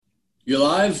You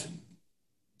alive?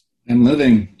 I'm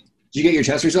living. Did you get your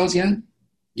test results yet?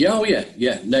 Yeah, oh yeah.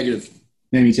 Yeah, negative.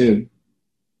 Yeah, me too.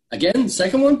 Again?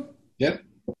 Second one? Yep.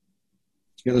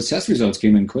 Yeah, those test results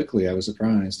came in quickly. I was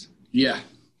surprised. Yeah.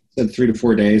 It said 3 to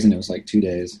 4 days, and it was like 2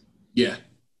 days. Yeah.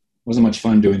 Wasn't much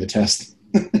fun doing the test.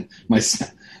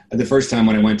 The first time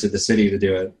when I went to the city to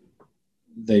do it,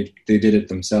 they did it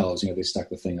themselves. They stuck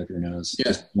the thing up your nose,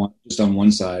 just on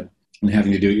one side, and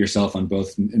having to do it yourself in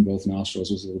both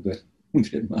nostrils was a little bit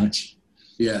much.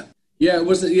 Yeah, yeah. It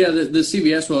was the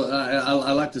CVS one.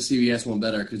 I like the CVS one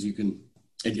better because you can.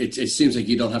 It seems like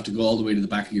you don't have to go all the way to the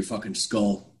back of your fucking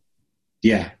skull.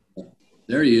 Yeah.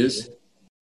 There he is.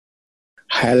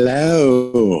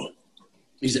 Hello.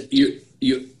 Is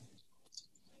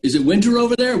it winter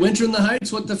over there? Winter in the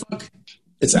Heights? What the fuck?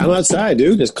 I'm outside,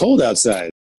 dude. It's cold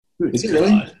outside. Is it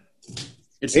really?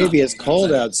 It's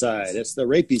cold outside. It's the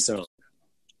rapey song.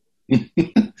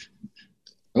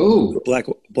 Oh.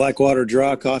 Blackwater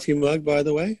Draw coffee mug, by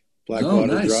the way.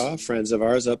 Blackwater nice. Draw, friends of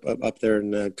ours up there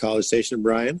in College Station,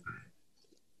 Brian.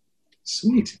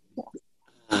 Sweet.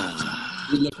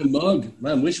 Good looking mug.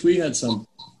 Man, wish we had some.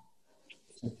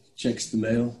 Checks the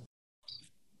mail.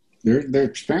 They're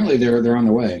apparently they're on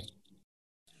the way.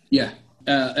 Yeah.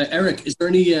 Eric, is there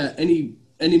any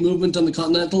movement on the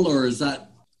Continental, or is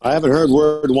that? I haven't heard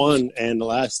word one, and the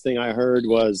last thing I heard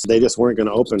was they just weren't going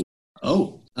to open.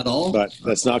 Oh, at all? But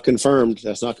that's not confirmed.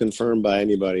 That's not confirmed by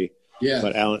anybody. Yeah.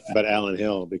 But Alan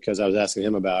Hill, because I was asking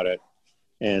him about it,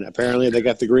 and apparently they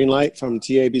got the green light from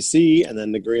TABC, and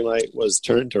then the green light was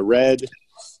turned to red,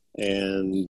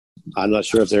 and I'm not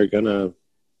sure if they're going to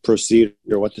proceed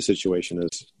or what the situation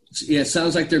is. Yeah, it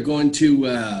sounds like they're going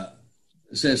to.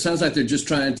 It sounds like they're just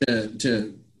trying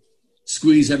to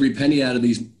squeeze every penny out of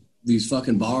these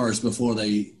fucking bars before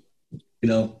they,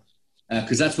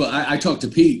 because that's what I talked to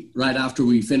Pete right after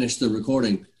we finished the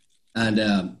recording,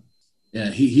 and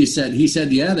he said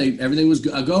everything was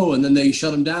a go, and then they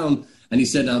shut him down, and he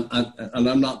said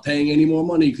I'm not paying any more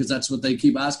money because that's what they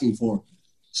keep asking for.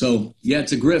 So yeah,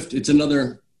 it's a grift. It's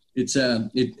another.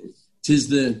 Tis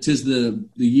the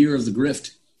year of the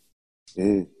grift.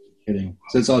 Kidding.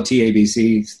 So it's all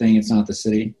TABC thing. It's not the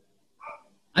city.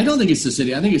 I don't think it's the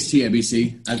city. I think it's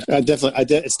TABC.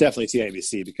 It's definitely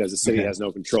TABC because the city has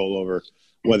no control over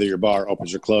whether your bar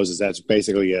opens or closes. That's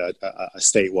basically a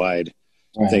statewide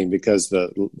thing because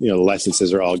the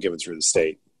licenses are all given through the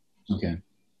state. Okay.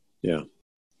 Yeah.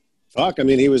 Fuck. I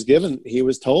mean, he was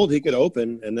told he could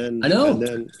open, and then I know,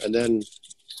 and then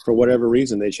for whatever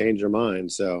reason they changed their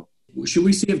mind. So. Should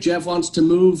we see if Jeff wants to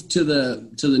move to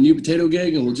the new potato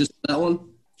gig, and we'll just do that one?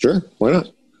 Sure, why not?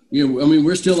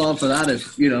 We're still on for that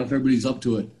if everybody's up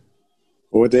to it.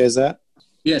 Well, what day is that?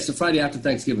 Yeah, it's the Friday after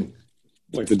Thanksgiving.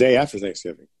 Like the day after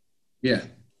Thanksgiving. Yeah.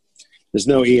 There's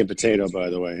no E in potato, by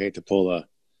the way. I hate to pull a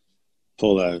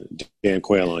Dan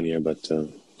Quayle on you, but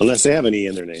unless they have an E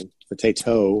in their name,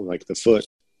 potato, like the foot.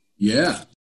 Yeah.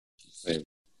 Same.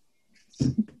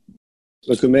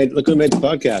 Look who made the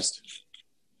podcast.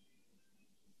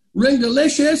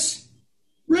 Ringalicious.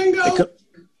 Ringo.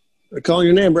 They're calling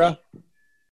your name, bro.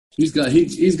 He's got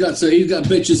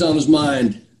bitches on his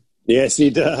mind. Yes,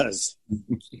 he does.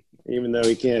 Even though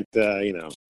he can't,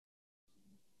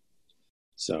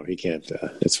 so he can't.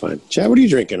 It's fine. Chad, what are you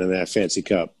drinking in that fancy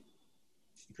cup?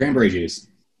 Cranberry juice.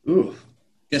 Ooh,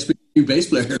 guess we new bass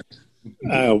player.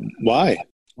 Why?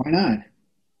 Why not?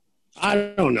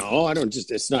 I don't know.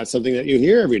 It's not something that you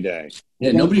hear every day.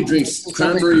 Yeah, nobody drinks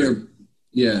cranberry or.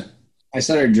 Yeah. I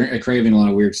started craving a lot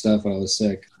of weird stuff while I was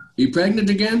sick. Are you pregnant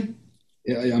again?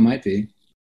 Yeah, I might be.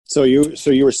 So you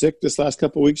were sick this last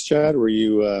couple of weeks, Chad? Were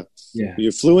you? Yeah. Were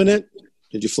you flu in it?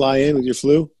 Did you fly in with your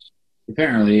flu?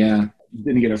 Apparently, yeah.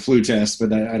 Didn't get a flu test,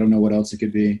 but I don't know what else it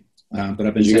could be. But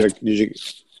I've been. You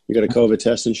got a COVID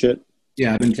test and shit?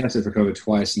 Yeah, I've been tested for COVID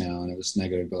twice now, and it was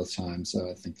negative both times. So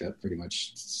I think that pretty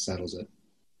much settles it.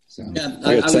 So yeah,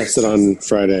 I got tested on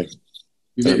Friday.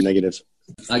 I'm negative.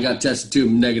 I got tested too,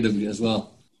 negative as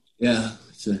well. Yeah,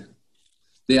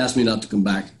 they asked me not to come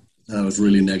back. I was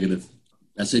really negative.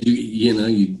 I said,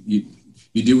 you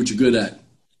do what you're good at.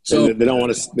 So they don't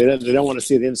want to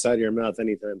see the inside of your mouth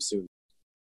anytime soon.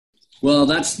 Well,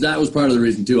 that was part of the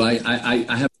reason too. I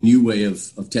have a new way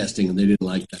of testing, and they didn't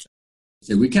like that. They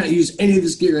said we can't use any of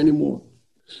this gear anymore.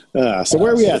 So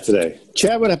where are we at today,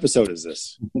 Chad? What episode is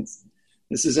this?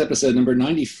 This is episode number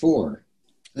 94.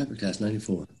 Epicast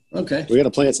 94. Okay. We got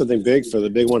to plan something big for the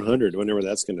big 100, whenever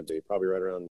that's going to be. Probably right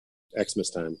around Xmas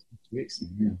time.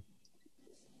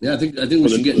 Yeah, I think we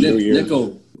should get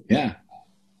Nico. Yeah.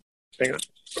 Hang on.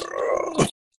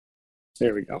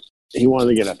 There we go. He wanted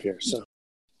to get up here, so.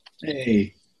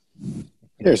 Hey.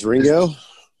 There's Ringo.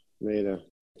 Made a.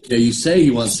 Yeah, you say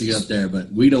he wants to get up there,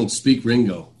 but we don't speak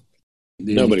Ringo.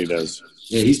 Nobody does.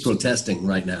 Yeah, he's protesting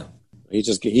right now. He's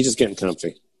just getting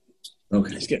comfy.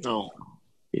 Okay. He's getting all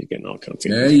comfy.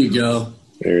 There you go.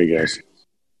 There he goes.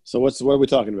 So what are we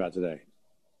talking about today?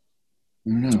 I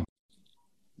don't know.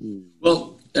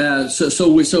 Well,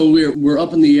 so we're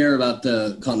up in the air about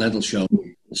the Continental show.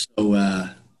 So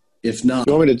if not,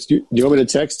 do you want me to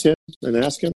text him and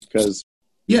ask him? Because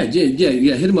yeah.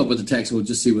 Hit him up with the text. We'll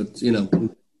just see what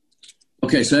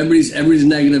Okay, so everybody's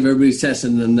negative. Everybody's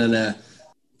testing, and then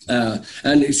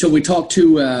and so we talked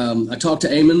to I talked to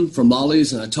Eamon from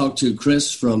Molly's, and I talked to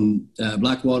Chris from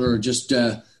Blackwater. Just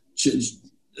checked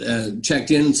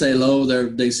in and say hello.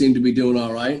 They seem to be doing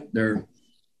all right. They're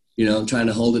trying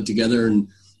to hold it together, and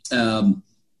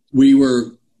we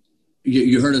were.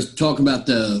 You heard us talk about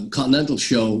the Continental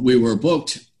show. We were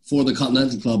booked for the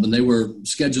Continental Club, and they were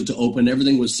scheduled to open.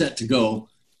 Everything was set to go.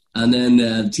 And then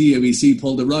TABC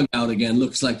pulled the rug out again.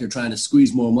 Looks like they're trying to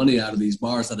squeeze more money out of these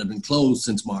bars that have been closed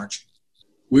since March.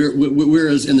 We're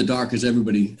as in the dark as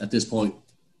everybody at this point.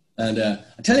 And I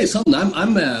tell you something,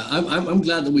 I'm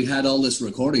glad that we had all this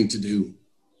recording to do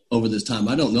over this time.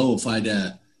 I don't know if I'd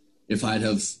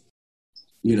have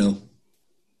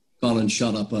gone and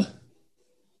shot up a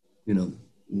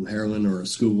heroin or a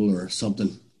school or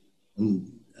something.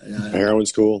 heroin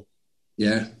school.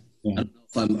 Yeah. I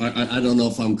don't know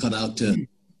if I'm cut out to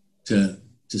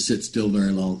sit still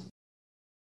very long.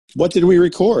 What did we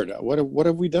record? What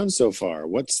have we done so far?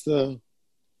 What's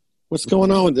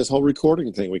going on with this whole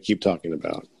recording thing we keep talking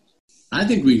about? I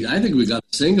think we got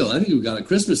a single. I think we got a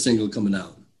Christmas single coming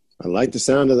out. I like the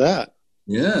sound of that.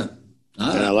 Yeah.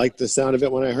 And I like the sound of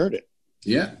it when I heard it.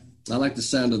 Yeah. I like the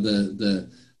sound of the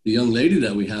young lady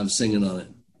that we have singing on it.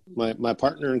 My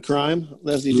partner in crime,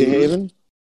 Leslie DeHaven.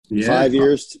 Yeah. 5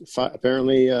 years,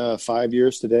 apparently 5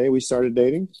 years today we started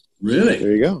dating. Really?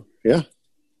 There you go. Yeah.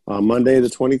 On Monday the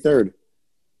 23rd,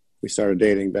 we started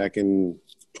dating back in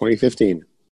 2015.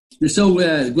 So,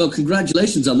 well,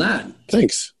 congratulations on that.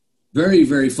 Thanks. Very,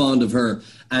 very fond of her.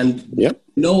 And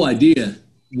no idea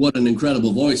what an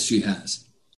incredible voice she has.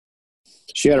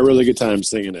 She had a really good time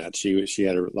singing that. She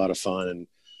had a lot of fun. And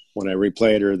when I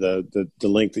replayed her the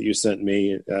link that you sent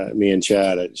me and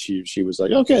Chad, she was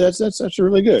like, okay, that's actually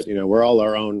really good. We're all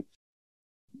our own,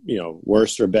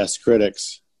 worst or best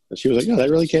critics. And she was like, yeah, that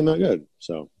really came out good.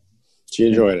 So she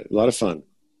enjoyed it. A lot of fun.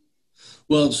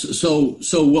 Well,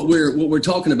 so what we're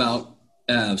talking about,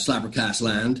 Slappercast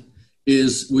Land,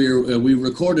 is we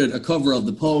recorded a cover of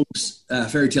the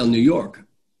Pogues' Fairy Tale New York.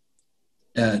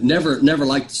 Never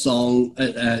liked the song.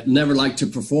 Never liked to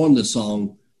perform the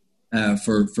song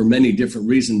for many different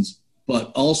reasons.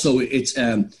 But also, it's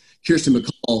Kirsten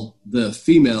McCall, the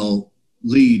female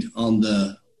lead on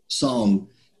the song,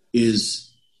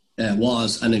 was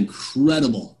an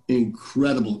incredible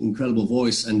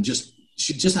voice, and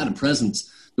she just had a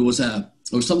presence. There was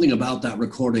something about that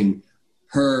recording,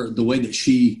 the way that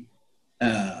she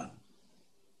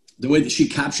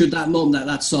captured that moment,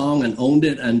 that song, and owned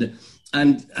it. And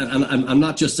I'm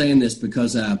not just saying this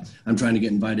because I'm trying to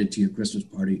get invited to your Christmas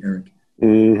party, Eric.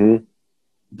 Mm-hmm.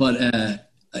 But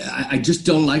I just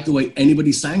don't like the way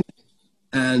anybody sang it.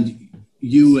 And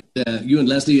you and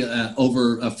Leslie,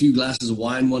 over a few glasses of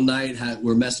wine one night,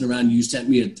 were messing around. You sent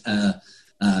me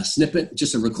a snippet,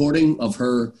 just a recording of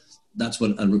her. That's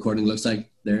what a recording looks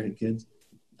like there, kids.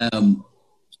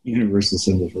 Universal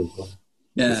symbol for fun.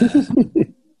 Yeah.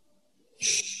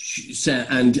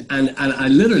 And I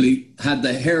literally had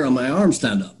the hair on my arm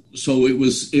stand up. So it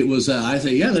was. I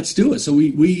said, yeah, let's do it. So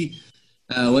we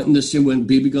went in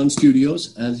BB Gun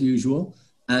Studios as usual,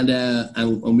 and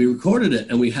we recorded it,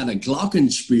 and we had a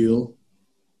glockenspiel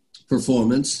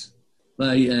performance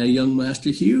by young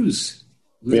Master Hughes.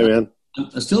 Yeah, man.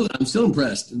 I'm still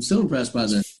impressed. I'm still impressed by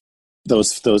that.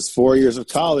 Those 4 years of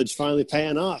college finally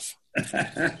paying off.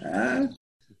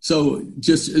 So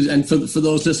and for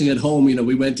those listening at home,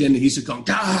 we went in and he's just going,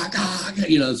 gah, gah,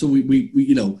 gah, so we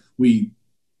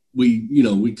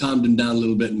calmed him down a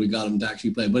little bit and we got him to actually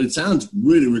play. But it sounds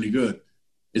really, really good.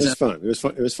 It was fun.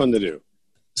 It was fun to do.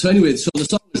 So anyway, so the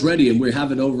song is ready and we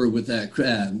have it over with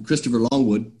Christopher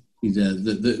Longwood. He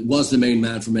was the main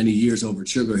man for many years over at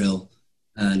Sugar Hill.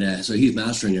 And so he's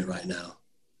mastering it right now.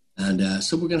 And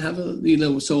so we're going to have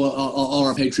so all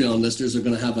our Patreon listeners are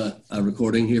going to have a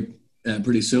recording here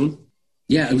pretty soon.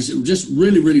 Yeah, it was just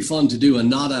really, really fun to do, and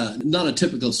not a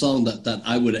typical song that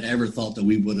I would have ever thought that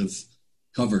we would have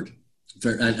covered,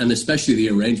 and especially the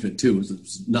arrangement too. It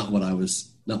was not what.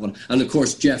 And of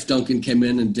course, Jeff Duncan came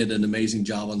in and did an amazing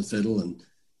job on the fiddle, and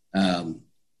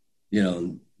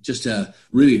just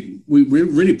we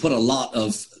really put a lot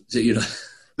of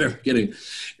remember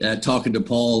talking to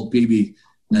Paul Beebe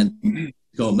and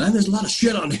going, man, there's a lot of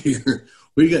shit on here.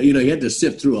 We got, you had to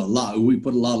sift through a lot. We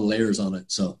put a lot of layers on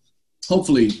it. So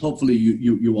hopefully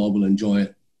you all will enjoy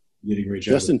it. You did a great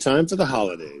job. Just in time for the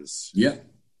holidays. Yeah.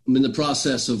 I'm in the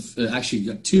process of actually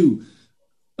got 2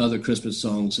 other Christmas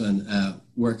songs and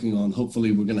working on,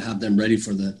 hopefully we're going to have them ready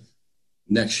for the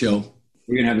next show.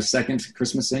 We're going to have a second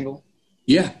Christmas single?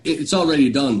 Yeah, it's already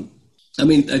done. I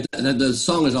mean, the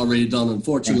song is already done,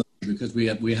 unfortunately, because we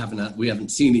haven't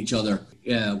seen each other.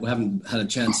 Yeah, we haven't had a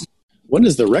chance. When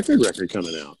is the record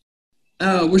coming out?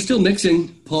 We're still mixing.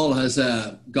 Paul has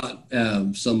got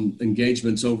some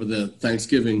engagements over this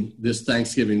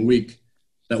Thanksgiving week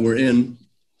that we're in.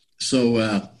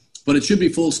 So, but it should be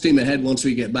full steam ahead once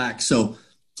we get back. So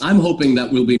I'm hoping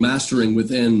that we'll be mastering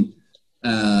within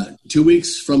 2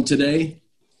 weeks from today,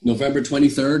 November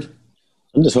 23rd.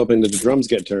 I'm just hoping that the drums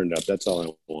get turned up. That's all I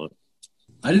want.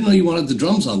 I didn't know you wanted the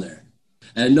drums on there.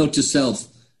 Note to self,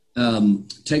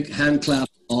 take hand clap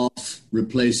off,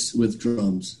 replace with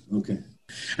drums. Okay.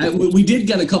 We did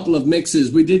get a couple of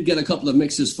mixes. We did get a couple of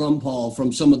mixes from Paul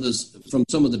from some of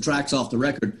the tracks off the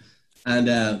record,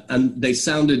 and they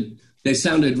sounded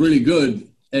really good.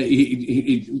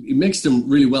 He mixed them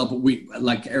really well, but we,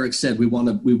 like Eric said, we want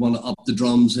to up the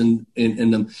drums in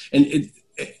them, and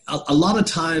a lot of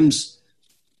times.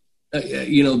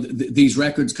 These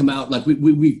records come out, like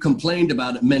we complained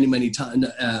about it many times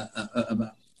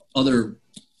about other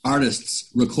artists'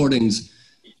 recordings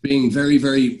being very,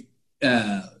 very,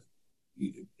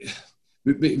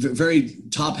 very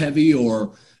top heavy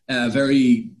or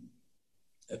very,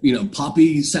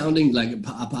 poppy sounding, like a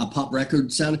pop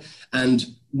record sounding. And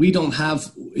we don't have,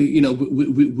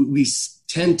 we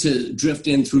tend to drift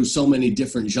in through so many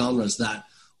different genres that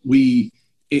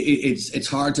it's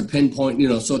hard to pinpoint,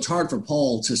 so it's hard for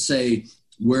Paul to say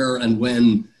where and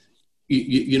when,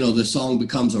 the song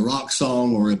becomes a rock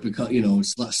song or it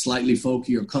becomes, slightly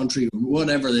folky or country or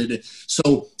whatever it is.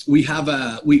 So we have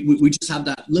we just have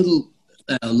that little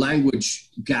language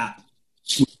gap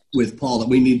with Paul that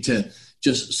we need to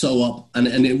just sew up, and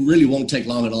it really won't take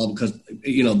long at all because,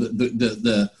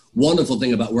 the wonderful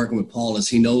thing about working with Paul is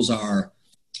he knows our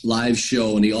live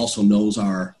show and he also knows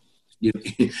our,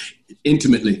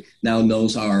 intimately now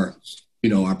knows our,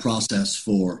 our process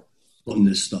for putting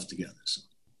this stuff together. So,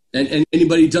 and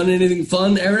anybody done anything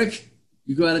fun, Eric?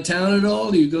 You go out of town at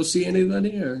all? Do you go see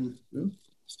anybody? Or no?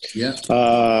 Yeah,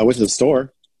 went to the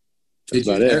store. That's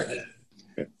about it.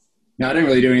 No, I didn't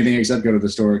really do anything except go to the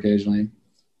store occasionally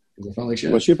because I felt like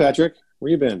shit. What's you, Patrick? Where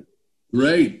you been?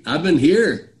 Great. I've been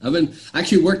here. I've been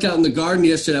actually worked out in the garden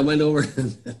yesterday. I went over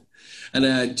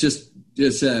and just.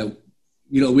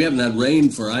 We haven't had rain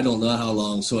for I don't know how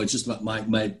long, so it's just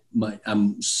my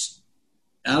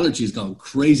allergies gone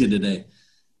crazy today.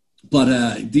 But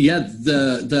I've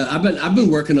been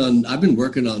working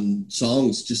on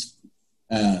songs. Just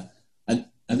I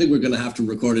think we're gonna have to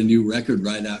record a new record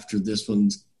right after this one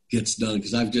gets done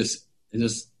because I've just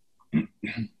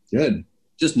good,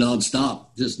 just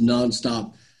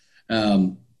nonstop.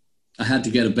 I had to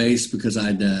get a bass because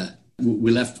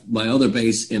we left my other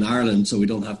bass in Ireland, so we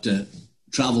don't have to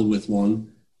travel with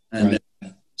one, and right.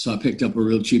 So I picked up a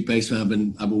real cheap bass. I've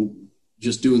been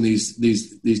just doing these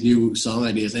new song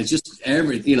ideas. And it's just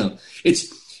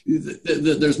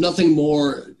there's nothing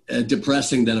more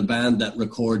depressing than a band that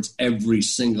records every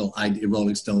single idea.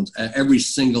 Rolling Stones, every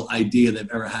single idea they've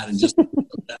ever had, and just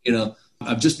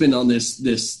I've just been on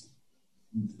this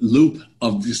loop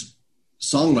of just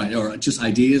songwriting or just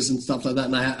ideas and stuff like that,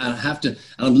 and I have to. And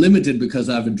I'm limited because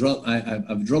I have a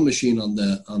drum machine on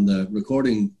the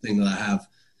recording thing that I have,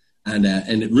 and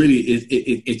it really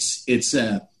it's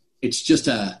just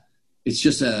a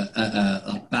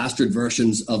bastard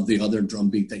versions of the other drum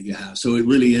beat that you have. So it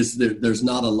really is there's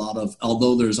not a lot of,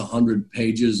 although there's 100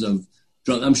 pages of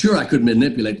drum. I'm sure I could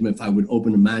manipulate them if I would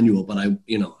open a manual, but I'm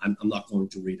not going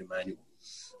to read a manual.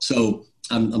 So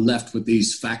I'm left with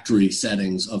these factory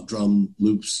settings of drum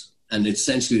loops, and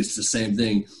essentially it's the same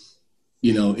thing.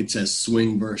 It's a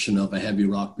swing version of a heavy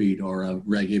rock beat or a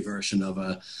reggae version of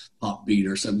a pop beat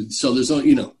or something. So there's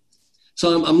no,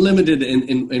 so I'm limited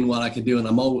in what I can do, and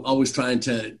I'm always trying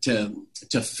to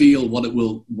feel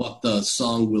what the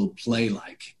song will play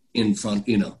like in front.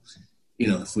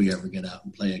 If we ever get out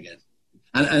and play again.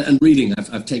 And reading,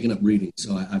 I've taken up reading.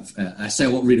 So I say I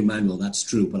won't read a manual. That's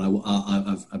true, but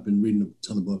I've been reading a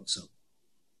ton of books. So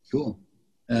cool.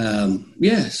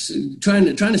 Yes,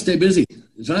 trying to stay busy.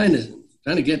 Trying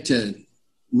to get to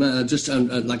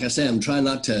like I say, I'm trying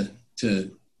not to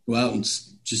go out and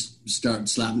just start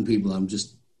slapping people. I'm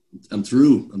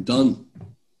through. I'm done.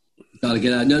 Gotta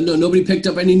get out. No, nobody picked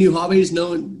up any new hobbies.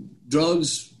 No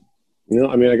drugs.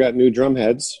 I mean, I got new drum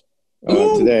heads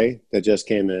today that just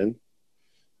came in,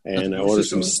 and I ordered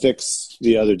some sticks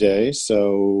the other day,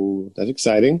 so that's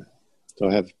exciting. So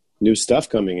I have new stuff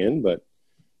coming in, but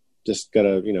just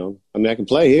gotta, I mean, I can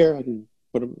play here. I can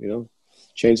put them,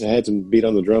 change the heads and beat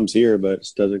on the drums here, but it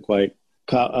doesn't quite,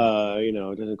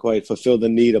 it doesn't quite fulfill the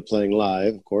need of playing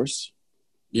live, of course.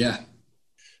 Yeah.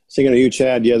 Thinking of you,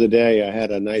 Chad, the other day, I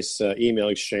had a nice email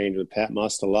exchange with Pat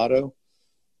Mostolato.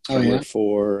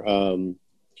 For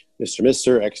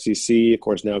Mr. XTC, of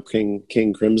course, now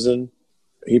King Crimson.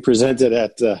 He presented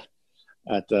at the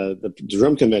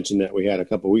drum convention that we had a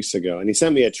couple weeks ago, and he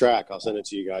sent me a track. I'll send it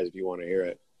to you guys if you want to hear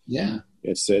it. Yeah,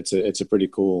 it's a pretty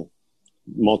cool,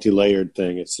 multi-layered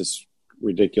thing. It's just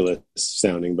ridiculous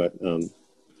sounding, but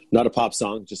not a pop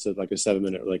song, just like a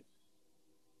 7-minute like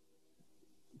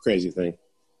crazy thing.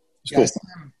 It's cool.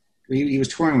 He was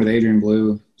touring with Adrian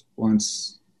Blue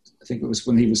once. I think it was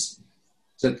when he was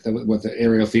at the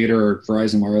Aerial Theater or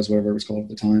Verizon Wireless, whatever it was called at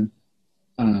the time.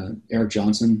 Eric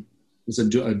Johnson. It was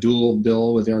a dual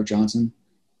bill with Eric Johnson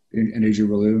and Adrian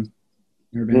Blue.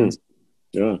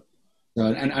 Yeah. So,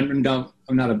 and I'm not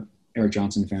a Eric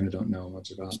Johnson fan. I don't know much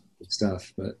about his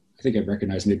stuff, but I think I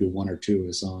recognized maybe one or two of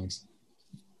his songs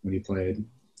when he played.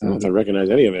 I don't know if I recognize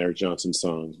any of Eric Johnson's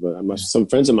songs, but some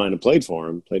friends of mine have played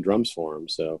drums for him.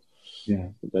 So yeah,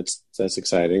 that's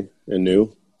exciting and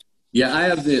new. Yeah, I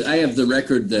have the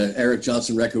record, the Eric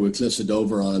Johnson record with Cliffs of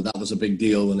Dover on it. That was a big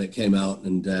deal when it came out,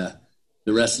 and the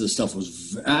rest of the stuff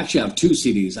was actually I have 2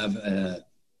 CDs.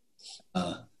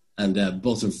 And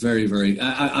both are very, very.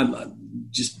 I'm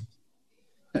just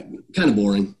kind of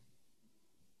boring.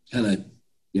 Kind of,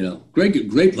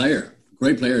 great player,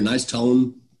 nice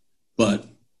tone, but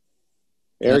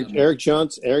Eric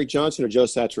Johnson or Joe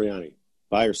Satriani,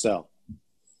 buy or sell?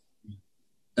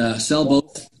 Sell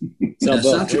both. Sell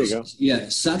both. There you go. Yeah,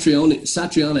 Satriani.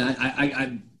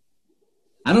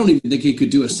 I don't even think he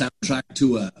could do a soundtrack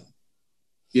to a.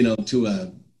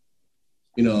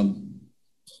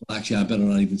 Actually, I better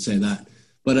not even say that.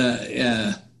 But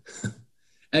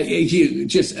he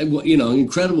just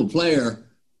incredible player.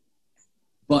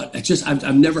 But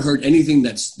I've never heard anything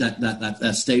that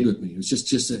stayed with me. It was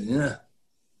just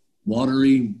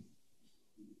watery,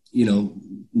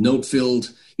 note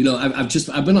filled.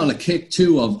 I've been on a kick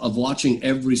too of watching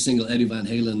every single Eddie Van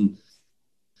Halen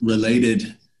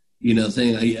related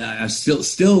thing. I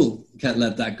still can't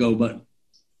let that go. But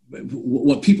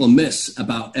what people miss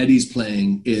about Eddie's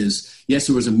playing is, yes,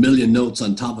 there was a million notes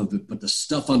on top of it, but the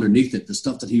stuff underneath it, the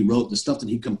stuff that he wrote, the stuff that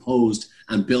he composed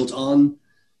and built on,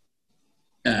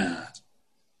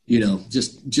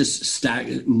 just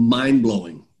mind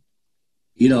blowing.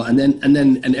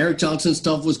 And Eric Johnson's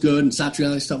stuff was good, and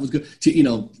Satriani's stuff was good.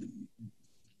 A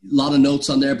lot of notes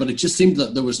on there, but it just seemed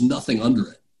that there was nothing under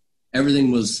it.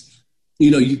 Everything was,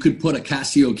 you could put a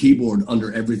Casio keyboard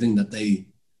under everything that they,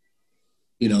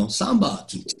 samba,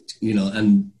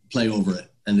 and play over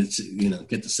it, and it's,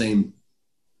 get the same,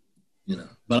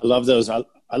 But I love those. I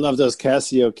love those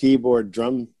Casio keyboard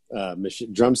drum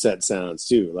set sounds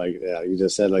too. Like you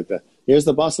just said, like here's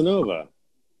the bossa nova.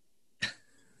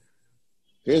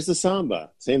 Here's the samba.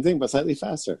 Same thing, but slightly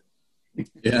faster.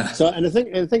 Yeah. So, and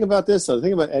the thing about this, the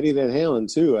thing about Eddie Van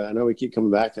Halen too. I know we keep coming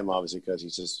back to him, obviously, because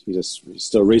he's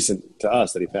still recent to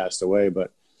us that he passed away.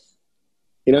 But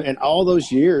in all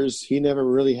those years, he never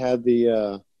really had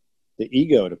the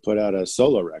ego to put out a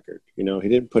solo record. He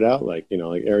didn't put out like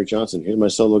Eric Johnson. Here's my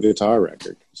solo guitar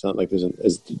record. It's not like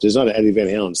there's not an Eddie Van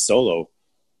Halen solo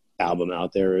album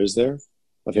out there, is there?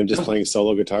 Of him just playing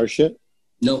solo guitar shit.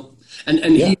 No, and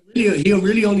yeah. he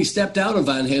really only stepped out of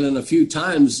Van Halen a few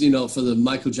times, for the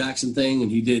Michael Jackson thing,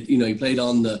 and he did, he played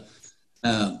on the,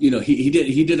 he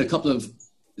did a couple of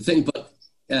things, but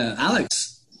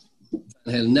Alex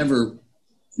Van Halen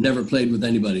never played with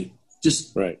anybody,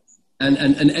 just right.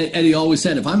 And Eddie always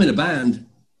said, if I'm in a band,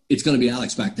 it's going to be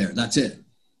Alex back there. That's it.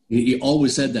 He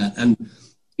always said that, and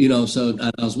so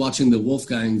I was watching the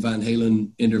Wolfgang Van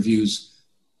Halen interviews,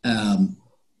 and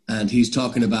he's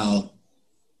talking about.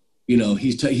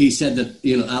 He said that,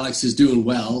 Alex is doing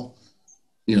well,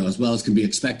 as well as can be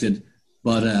expected.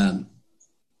 But,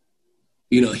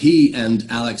 he and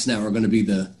Alex now are going to be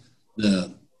the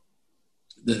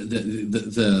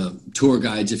tour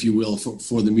guides, if you will,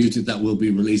 for the music that will be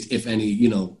released, if any,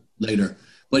 later.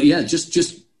 But yeah,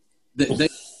 just they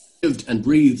lived and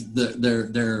breathed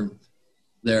their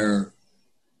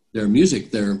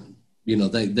music.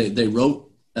 They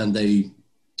wrote and they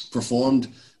performed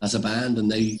as a band, and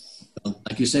they,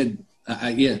 like you said,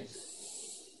 it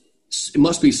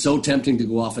must be so tempting to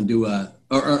go off and do a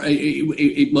or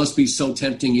it must be so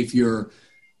tempting if you're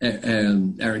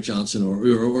Eric Johnson or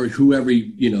whoever,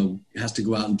 has to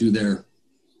go out and do their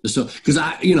stuff. Because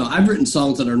I've written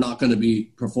songs that are not going to be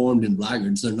performed in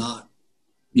Blackguards. They're not,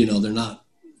 they're not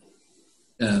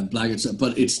Blackguards,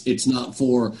 but it's not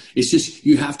for, it's just,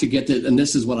 you have to get that. And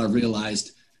this is what I've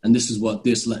realized. And this is what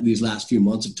these last few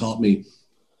months have taught me.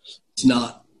 It's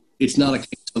not a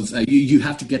case of, you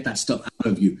have to get that stuff out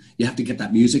of you. You have to get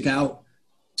that music out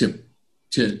to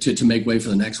make way for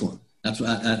the next one.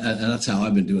 That's how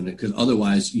I've been doing it. Because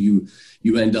otherwise you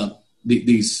end up,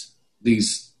 these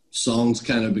songs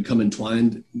kind of become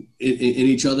entwined in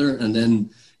each other. And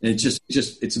then it's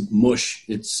it's a mush.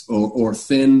 It's or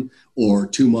thin or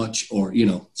too much or,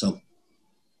 so.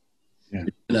 Yeah.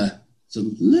 It's a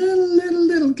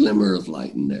little glimmer of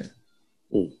light in there.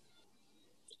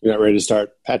 You're not ready to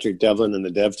start Patrick Devlin and the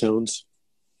Deftones?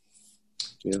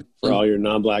 Yeah, for all your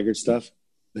non-Blackguard stuff?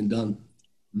 Been done.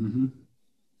 Mm-hmm.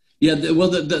 Yeah,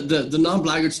 the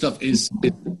non-Blackguard stuff is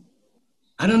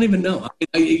I don't even know.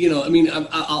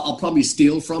 I'll probably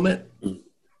steal from it,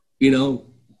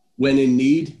 when in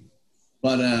need.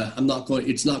 But I'm not going.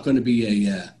 It's not going to be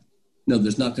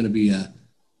there's not going to be a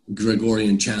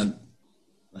Gregorian chant.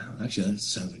 Wow, actually, that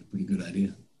sounds like a pretty good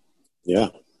idea. Yeah.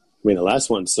 The last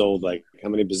one sold like how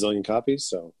many bazillion copies?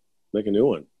 So make a new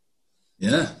one.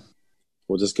 Yeah.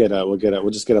 We'll just get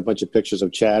a bunch of pictures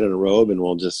of Chad in a robe and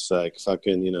we'll just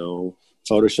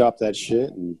Photoshop that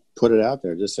shit and put it out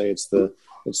there. Just say it's the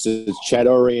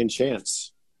Chadorian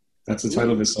chants. That's the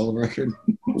title of his solo record.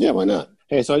 Yeah, why not?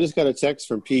 Hey, so I just got a text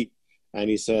from Pete and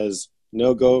he says,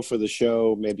 no go for the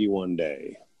show, maybe one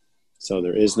day. So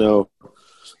there is no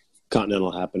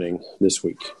Continental happening this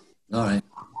week. All right.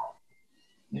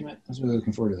 Damn it. I was really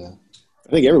looking forward to that. I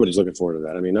think everybody's looking forward to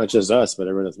that. Not just us, but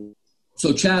everyone else.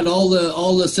 So, Chad, all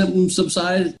the symptoms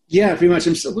subsided? Yeah, pretty much.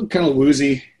 I'm still kind of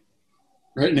woozy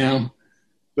right now.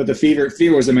 But the fever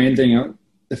was the main thing.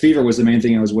 The fever was the main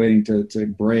thing I was waiting to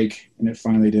break, and it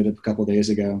finally did a couple of days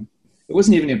ago. It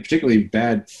wasn't even a particularly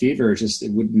bad fever. It's just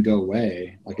it wouldn't go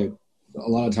away. A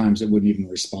lot of times it wouldn't even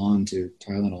respond to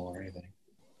Tylenol or anything.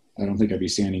 I don't think I'd be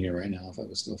standing here right now if I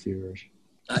was still feverish.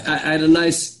 I had a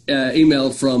nice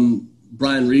email from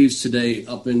Brian Reeves today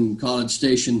up in College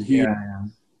Station. He's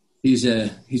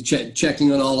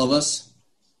checking on all of us.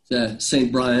 St.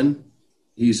 Brian.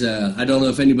 He's I don't know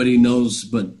if anybody knows,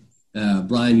 but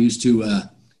Brian used to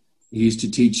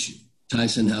teach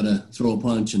Tyson how to throw a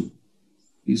punch, and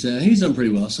he's done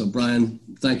pretty well. So Brian,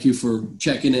 thank you for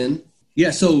checking in.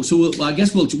 Yeah, so I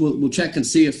guess we'll check and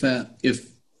see if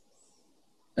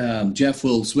Jeff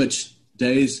will switch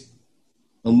days.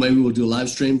 Or maybe we'll do a live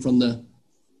stream from the...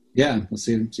 Yeah, let's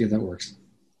see if that works.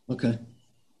 Okay.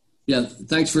 Yeah,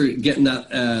 thanks for getting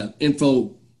that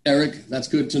info, Eric. That's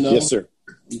good to know. Yes, sir.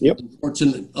 Yep.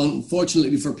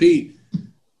 Unfortunately for Pete,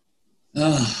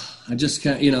 I just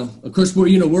can't, of course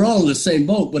we're all in the same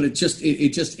boat, but you just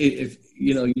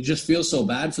feel so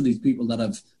bad for these people that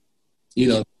have,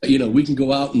 we can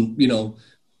go out and,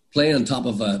 play on top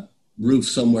of a roof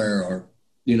somewhere or,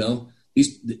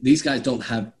 these guys don't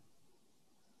have,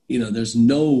 there's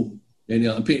no,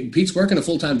 Pete's working a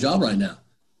full-time job right now.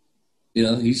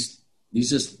 He's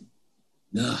just,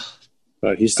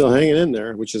 But he's still hanging in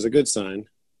there, which is a good sign.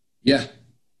 Yeah.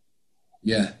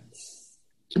 Yeah.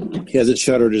 He hasn't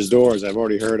shuttered his doors. I've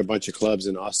already heard a bunch of clubs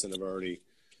in Austin have already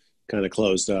kind of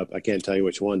closed up. I can't tell you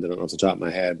which ones. I don't know off the top of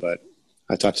my head, but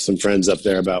I talked to some friends up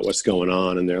there about what's going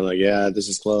on, and they're like, yeah, this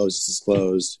is closed. This is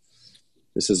closed.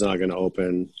 This is not going to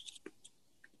open.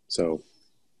 So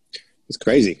it's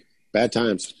crazy. Bad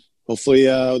times. Hopefully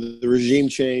the regime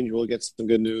change, we'll get some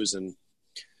good news and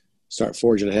start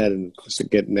forging ahead and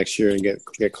get next year and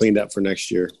get cleaned up for next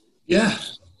year. Yeah.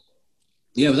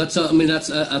 Yeah, but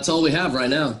that's all we have right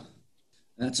now.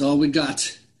 That's all we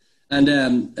got. And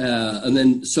then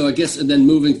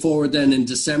moving forward then in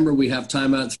December, we have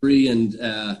Time Out 3 and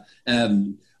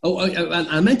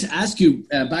I meant to ask you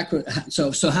back.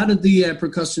 So how did the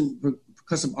percussive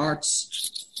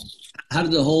arts, how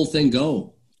did the whole thing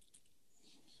go?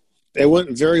 It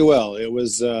went very well. It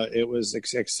was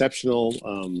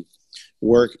exceptional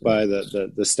work by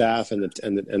the staff and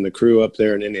the crew up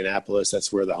there in Indianapolis.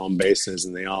 That's where the home base is,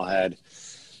 and they all had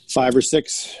 5 or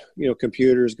 6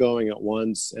 computers going at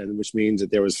once, and which means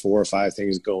that there was 4 or 5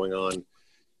 things going on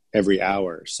every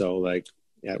hour. So like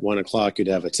at 1:00 you'd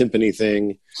have a timpani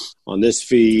thing on this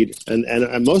feed,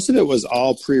 and most of it was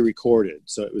all pre-recorded.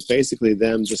 So it was basically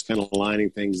them just kind of lining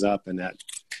things up, and at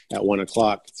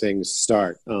 1:00 things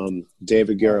start.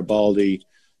 David Garibaldi,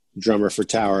 drummer for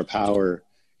Tower of Power,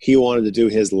 he wanted to do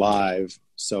his live.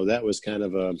 So that was kind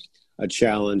of a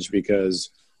challenge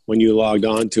because when you logged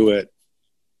on to it,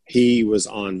 he was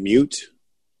on mute.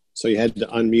 So you had to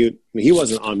unmute. I mean, he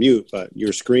wasn't on mute, but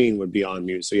your screen would be on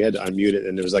mute. So you had to unmute it.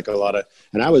 And there was like a lot of,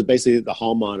 and I was basically the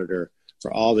hall monitor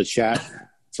for all the chat,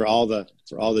 for all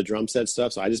the drum set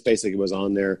stuff. So I just basically was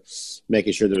on there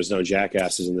making sure there was no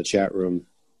jackasses in the chat room.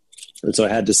 And so I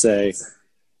had to say,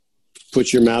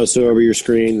 put your mouse over your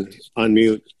screen,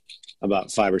 unmute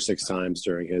about 5 or 6 times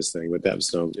during his thing. But that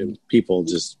was people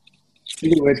just.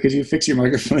 Speaking of which, could you fix your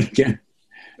microphone again?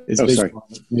 Sorry.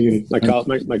 My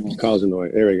call's in the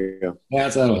way. There we go. Yeah,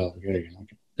 that'll help. Okay.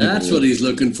 That's what he's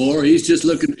looking for. He's just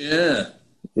looking. Yeah.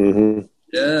 Mm-hmm.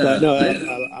 Yeah. But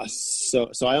no,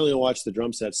 so I only watched the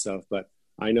drum set stuff, but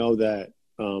I know that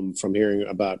from hearing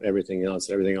about everything else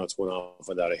went off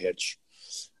without a hitch,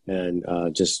 and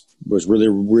just was really,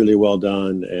 really well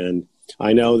done. And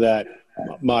I know that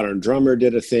Modern Drummer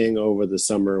did a thing over the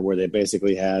summer where they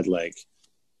basically had like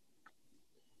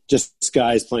just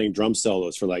guys playing drum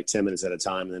solos for like 10 minutes at a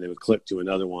time, and then they would click to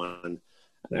another one.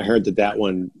 And I heard that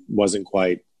one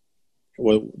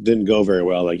didn't go very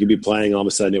well. Like you'd be playing, all of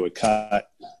a sudden it would cut,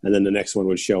 and then the next one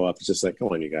would show up. It's just like, come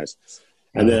on, you guys.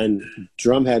 And then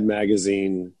Drumhead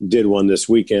Magazine did one this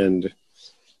weekend.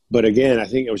 But again, I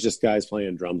think it was just guys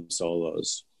playing drum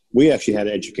solos. We actually had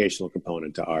an educational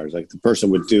component to ours. Like the person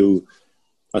would do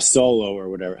a solo or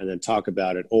whatever and then talk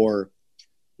about it. Or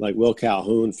like Will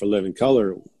Calhoun for Living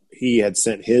Color, he had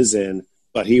sent his in,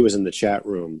 but he was in the chat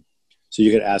room. So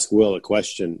you could ask Will a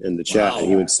question in the chat, and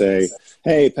he would say,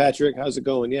 "Hey, Patrick, how's it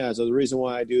going? Yeah, so the reason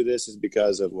why I do this is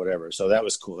because of whatever." So that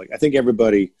was cool. Like I think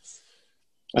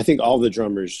all the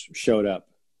drummers showed up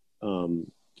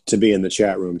to be in the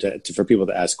chat room for people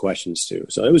to ask questions to.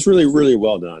 So it was really, really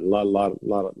well done. A lot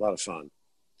of fun.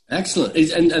 Excellent.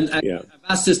 And yeah.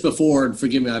 I've asked this before, and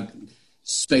forgive me, I'm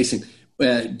spacing.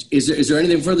 Is there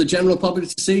anything for the general public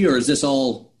to see, or is this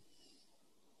all?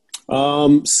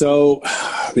 So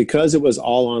because it was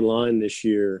all online this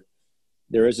year,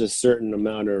 there is a certain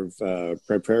amount of I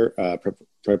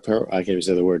can't even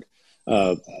say the word,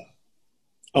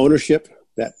 ownership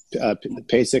that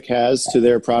PASIC has to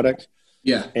their product.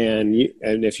 Yeah. And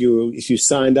if you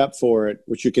signed up for it,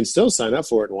 which you can still sign up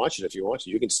for it and watch it if you want to,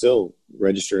 you can still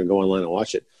register and go online and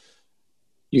watch it.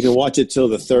 You can watch it till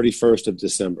the 31st of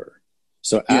December.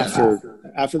 So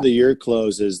after the year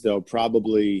closes, they'll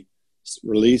probably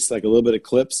release like a little bit of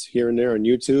clips here and there on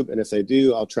YouTube. And if they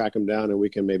do, I'll track them down and we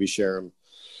can maybe share them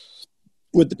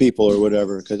with the people or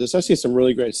whatever. Because there's actually some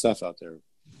really great stuff out there.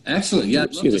 Excellent. Yeah.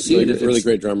 I'd love to see it. Really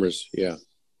great drummers. Yeah.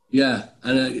 Yeah.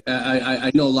 And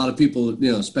I know a lot of people,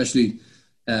 especially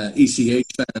ECH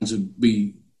fans would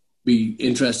be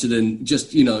interested in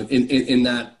just, in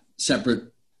that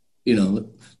separate, little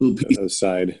piece.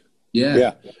 Side. Yeah.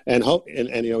 Yeah. And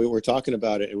we were talking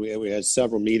about it, and we had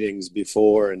several meetings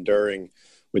before and during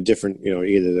with different,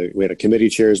 we had a committee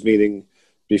chairs meeting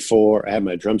before. I had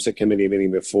my drum set committee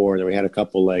meeting before, and then we had a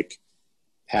couple like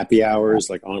happy hours,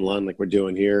 like online, like we're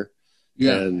doing here.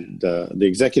 Yeah. And the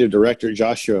executive director,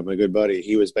 Joshua, my good buddy,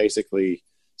 he was basically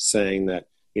saying that,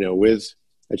 with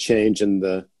a change in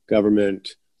the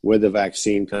government, with the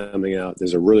vaccine coming out,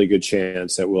 there's a really good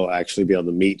chance that we'll actually be able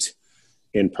to meet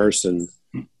in person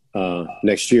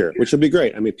next year, which will be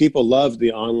great. I mean, people love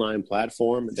the online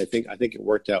platform. I think it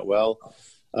worked out well.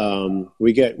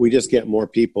 We just get more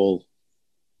people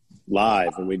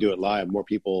live. When we do it live, more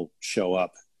people show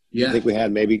up. Yeah. I think we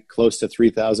had maybe close to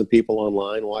 3,000 people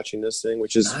online watching this thing,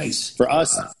 which is nice for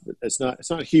us. It's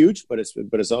not huge, but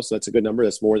it's also, that's a good number.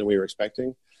 That's more than we were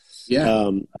expecting.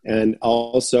 Yeah. And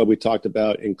also we talked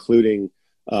about including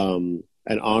an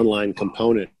online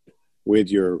component with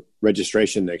your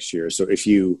registration next year. So if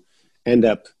you end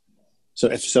up, so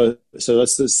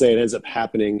let's just say it ends up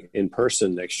happening in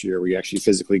person next year, where you actually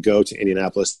physically go to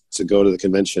Indianapolis to go to the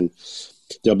convention,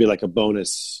 there'll be like a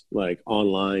bonus, like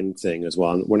online thing as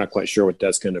well. And we're not quite sure what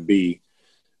that's going to be.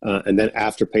 And then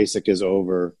after PASIC is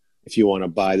over, if you want to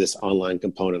buy this online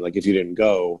component, like if you didn't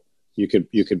go, you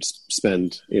could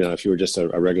spend, if you were just a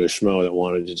regular schmo that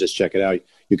wanted to just check it out,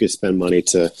 you could spend money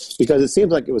because it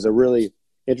seems like it was a really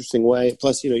interesting way.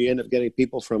 Plus, you end up getting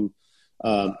people from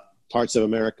parts of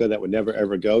America that would never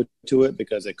ever go to it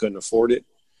because they couldn't afford it,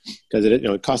 because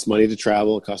it costs money to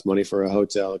travel, it costs money for a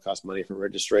hotel, it costs money for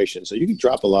registration. So you could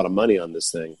drop a lot of money on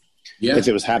this thing if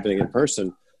it was happening in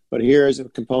person. But here's a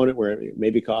component where it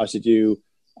maybe costed you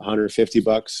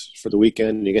 $150 for the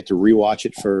weekend, and you get to rewatch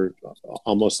it for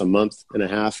almost a month and a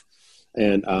half.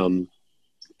 And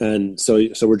so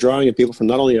we're drawing in people from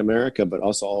not only America but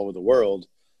also all over the world.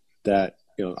 That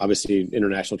obviously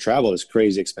international travel is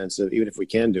crazy expensive, even if we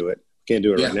can't do it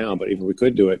right now, but even if we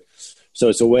could do it. So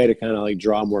it's a way to kind of like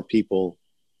draw more people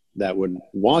that would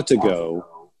want to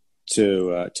go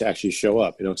to actually show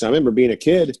up. You know, because I remember being a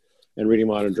kid and reading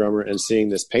Modern Drummer and seeing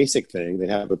this PASIC thing. They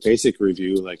have a PASIC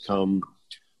review like come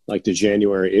like the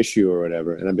January issue or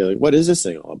whatever, and I'd be like, "What is this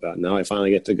thing all about?" Now I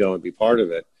finally get to go and be part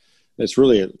of it. It's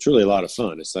really a lot of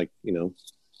fun. It's like, you know,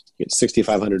 you get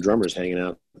 6,500 drummers hanging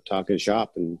out, talking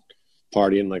shop and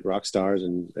partying like rock stars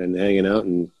and hanging out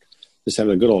and just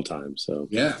having a good old time. So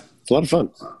yeah, it's a lot of fun.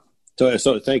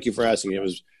 So thank you for asking. It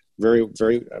was very,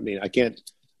 very, I mean,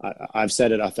 I've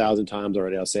said it 1,000 times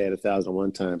already. I'll say it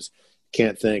 1,001 times.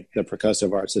 Can't thank the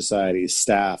Percussive Art Society's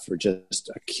staff for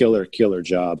just a killer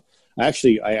job. I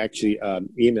actually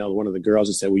emailed one of the girls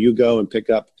and said, will you go and pick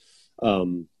up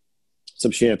some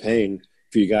champagne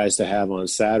for you guys to have on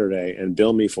Saturday and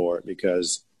bill me for it,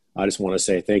 because I just want to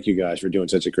say thank you guys for doing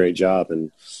such a great job.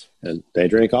 And they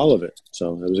drank all of it.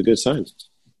 So it was a good sign.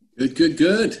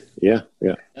 Good. Yeah.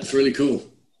 That's really cool.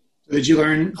 Did you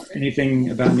learn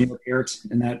anything about Neil Peart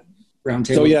in that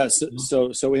roundtable? So yeah,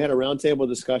 so we had a roundtable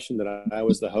discussion that I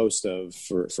was the host of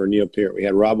for Neil Peart. We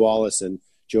had Rob Wallace and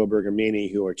Joe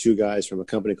Bergamini, who are two guys from a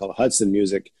company called Hudson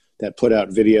Music that put out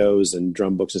videos and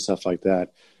drum books and stuff like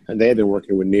that. And they had been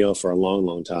working with Neil for a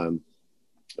long time.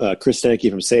 Chris Stanke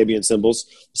from Sabian Cymbals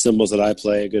that I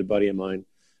play, a good buddy of mine.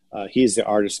 He's the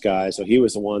artist guy. So he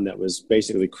was the one that was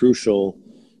basically crucial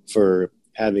for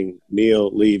having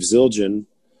Neil leave Zildjian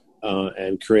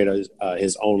and create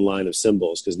his own line of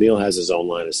cymbals, because Neil has his own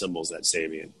line of cymbals at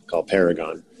Sabian called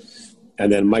Paragon.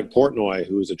 And then Mike Portnoy,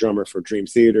 who's a drummer for Dream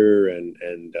Theater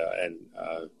and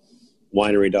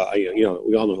Winery Dog. You know,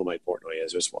 we all know who Mike Portnoy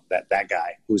is. There's that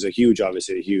guy who's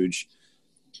obviously a huge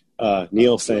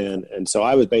Neil fan. And so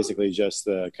I was basically just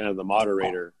the kind of the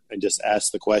moderator and just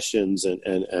asked the questions.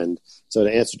 And so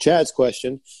to answer Chad's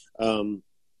question, I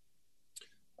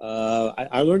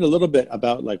learned a little bit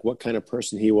about like what kind of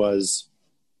person he was.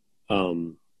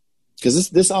 Because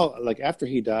this all, like after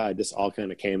he died, this all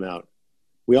kind of came out.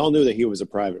 We all knew that he was a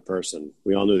private person.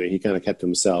 We all knew that he kind of kept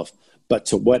himself, but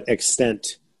to what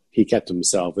extent he kept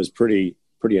himself is pretty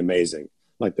amazing.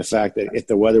 Like the fact that if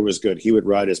the weather was good, he would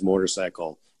ride his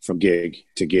motorcycle from gig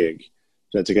to gig.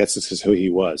 That's just who he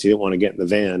was. He didn't want to get in the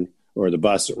van or the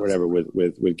bus or whatever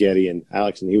with Geddy and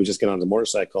Alex, and he would just get on the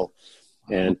motorcycle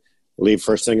and leave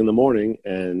first thing in the morning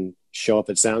and show up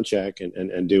at sound check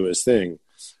and do his thing.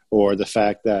 Or the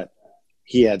fact that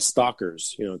he had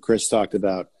stalkers. You know, Chris talked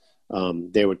about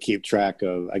they would keep track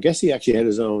of, I guess he actually had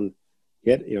his own,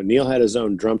 Neil had his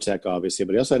own drum tech, obviously,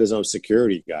 but he also had his own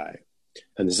security guy.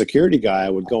 And the security guy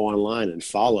would go online and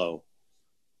follow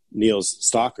Neil's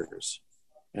stalkers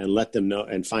and let them know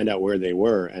and find out where they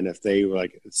were. And if they were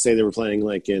like, say they were playing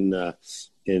like in I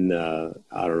don't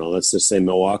know, let's just say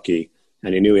Milwaukee,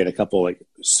 and he knew he had a couple like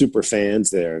super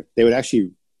fans there, they would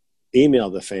actually email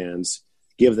the fans,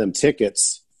 give them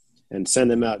tickets, and send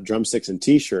them out drumsticks and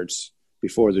T-shirts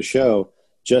before the show,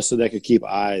 just so they could keep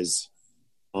eyes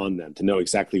on them to know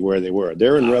exactly where they were.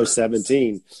 They're in row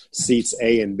 17, seats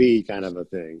A and B, kind of a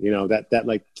thing. You know, that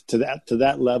like to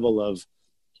that level of,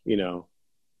 you know,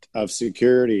 of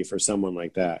security for someone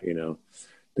like that. You know,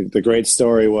 the great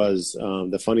story was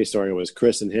the funny story was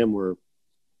Chris and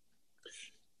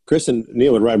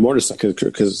Neil would ride motorcycles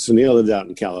because Neil lived out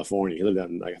in California. He lived out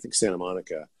in, I think, Santa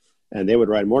Monica. And they would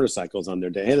ride motorcycles on their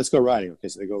day. Hey, let's go riding. Okay,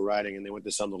 so they go riding, and they went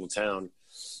to some little town.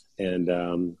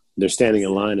 And they're standing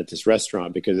in line at this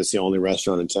restaurant because it's the only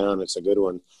restaurant in town. It's a good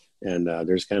one. And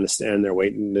they're just kind of standing there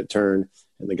waiting to turn.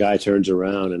 And the guy turns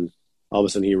around, and all of a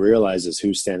sudden he realizes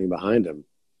who's standing behind him.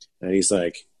 And he's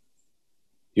like,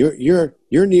 You're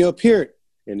Neil Peart.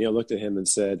 And Neil looked at him and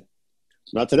said,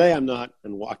 not today, I'm not.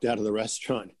 And walked out of the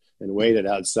restaurant and waited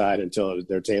outside until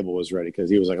their table was ready. Because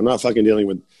he was like, I'm not fucking dealing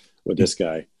with this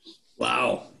guy.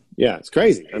 Wow. Yeah, it's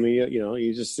crazy. I mean, you know,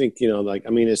 you just think, you know, like, I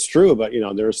mean, it's true, but, you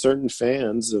know, there are certain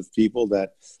fans of people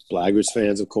that, Blaggers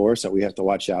fans, of course, that we have to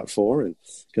watch out for. And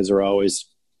because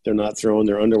they're not throwing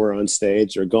their underwear on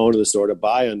stage. They're going to the store to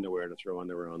buy underwear to throw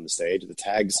underwear on the stage. The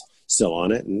tag's still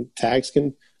on it, and tags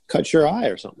can cut your eye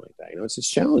or something like that. You know, it's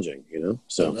challenging, you know.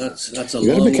 So that's a you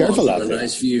gotta long be careful walk out with there. A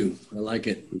nice view. I like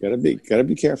it. You gotta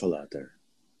be careful out there.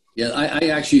 Yeah, I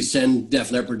actually send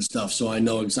Def Leppard stuff, so I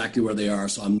know exactly where they are.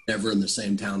 So I'm never in the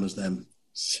same town as them.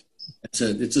 It's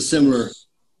a similar,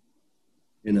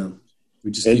 you know.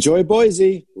 We just enjoy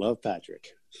Boise. Love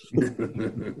Patrick.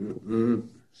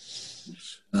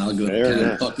 I'll go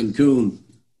to fucking Coon.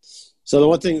 So the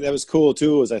one thing that was cool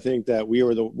too was I think that we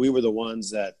were the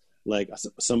ones that, like,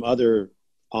 some other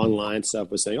online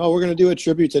stuff was saying, oh, we're going to do a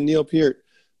tribute to Neil Peart,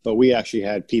 but we actually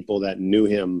had people that knew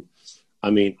him. I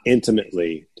mean,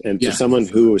 intimately, and for someone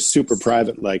who was super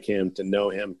private like him, to know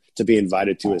him, to be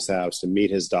invited to his house, to meet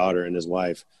his daughter and his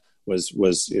wife,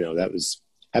 that was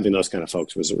having those kind of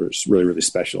folks was really, really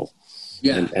special.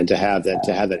 Yeah. And to have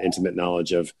that intimate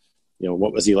knowledge of,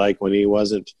 what was he like when he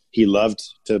wasn't, he loved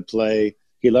to play.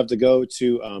 He loved to go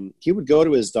to, he would go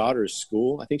to his daughter's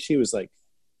school. I think she was like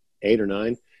 8 or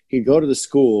 9. He'd go to the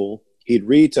school, he'd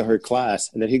read to her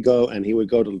class, and then he would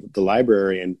go to the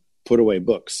library and put away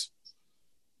books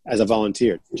as a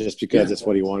volunteer, just because that's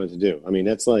what he wanted to do. I mean,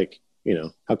 that's like,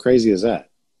 how crazy is that?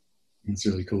 It's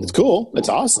really cool. It's cool. It's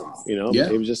awesome. Yeah.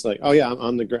 He was just like, oh yeah, I'm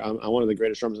one of the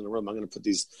greatest drummers in the world. I'm going to put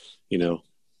these,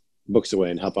 books away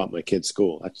and help out my kid's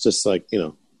school. That's just like,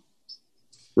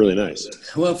 really nice.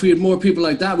 Well, if we had more people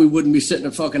like that, we wouldn't be sitting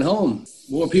at fucking home.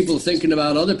 More people thinking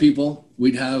about other people.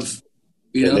 We'd have,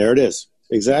 And there it is.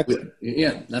 Exactly.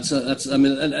 Yeah. I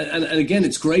mean, and again,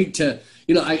 it's great to,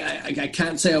 I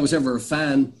can't say I was ever a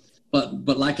fan,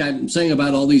 but like I'm saying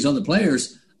about all these other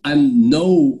players, I'm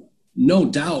no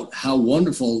doubt how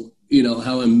wonderful,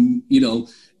 what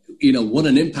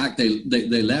an impact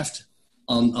they left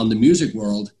on the music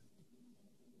world.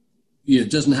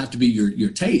 It doesn't have to be your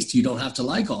taste. You don't have to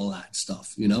like all that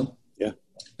stuff, Yeah.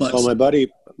 But my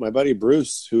buddy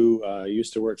Bruce, who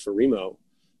used to work for Remo,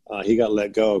 he got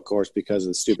let go, of course, because of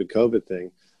the stupid COVID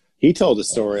thing. He told a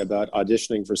story about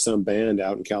auditioning for some band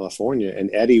out in California, and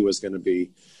Eddie was going to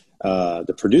be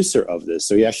the producer of this.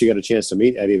 So he actually got a chance to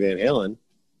meet Eddie Van Halen.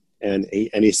 And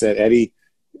he said, Eddie,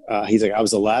 he's like, I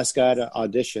was the last guy to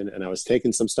audition, and I was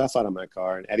taking some stuff out of my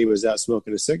car, and Eddie was out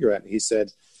smoking a cigarette. And he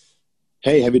said,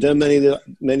 hey, have you done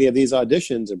many of these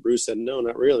auditions? And Bruce said, no,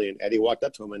 not really. And Eddie walked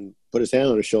up to him and put his hand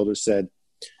on his shoulder, said,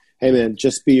 hey, man,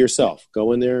 just be yourself.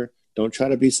 Go in there. Don't try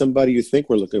to be somebody you think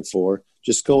we're looking for.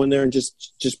 Just go in there and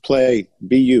just play.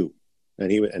 Be you. And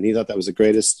he thought that was the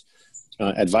greatest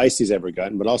advice he's ever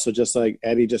gotten. But also just like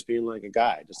Eddie, just being like a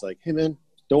guy, just like, hey, man,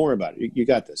 don't worry about it. You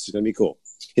got this. It's going to be cool.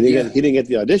 He didn't get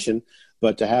the audition,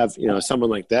 but to have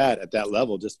someone like that at that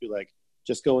level, just be like,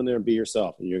 just go in there and be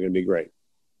yourself, and you're going to be great.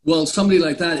 Well, somebody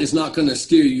like that is not going to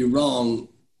steer you wrong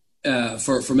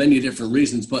for many different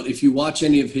reasons. But if you watch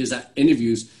any of his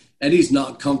interviews, Eddie's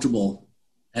not comfortable,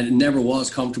 and it never was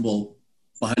comfortable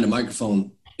behind a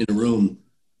microphone in a room.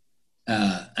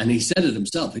 And he said it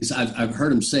himself. I've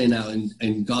heard him say now,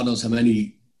 and God knows how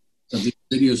many of these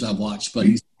videos I've watched, but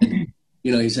he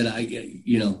said,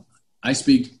 I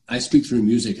speak through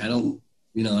music. I don't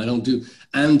do.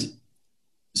 And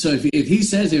so if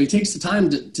he takes the time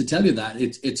to tell you that,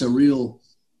 it's real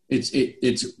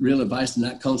advice, and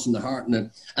that comes from the heart.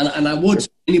 And I would,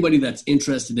 anybody that's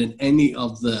interested in any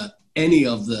of the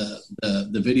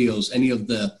videos,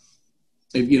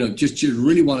 just you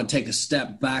really want to take a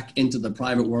step back into the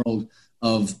private world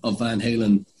of Van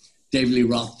Halen. David Lee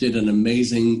Roth did an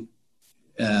amazing,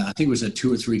 I think it was a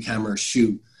 2 or 3 camera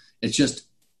shoot. It's just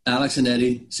Alex and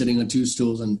Eddie sitting on 2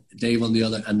 stools and Dave on the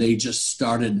other, and they just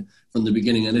started from the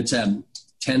beginning. And it's a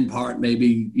 10-part,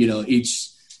 maybe, each,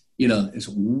 it's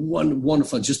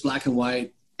wonderful, just black and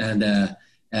white. And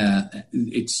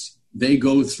they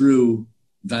go through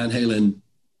Van Halen,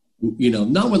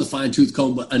 not with a fine-tooth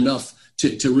comb, but enough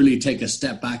to really take a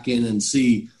step back in and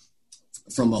see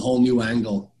from a whole new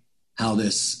angle how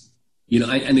this,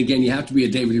 and again, you have to be a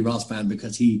David Lee Roth fan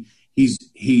because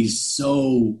he's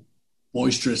so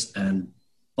boisterous and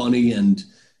funny, and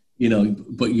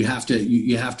but you have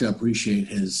to appreciate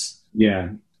his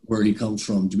where he comes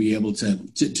from to be able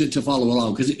to follow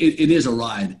along, because it is a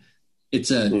ride. It's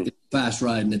a fast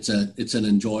ride, and it's an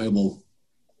enjoyable,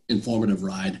 informative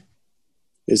ride.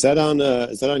 Is that on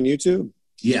YouTube?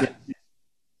 Yeah.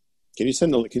 Can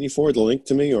you forward the link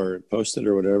to me or post it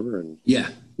or whatever? And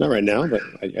not right now, but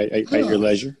at your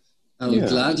leisure. I would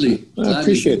gladly. I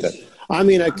appreciate that. I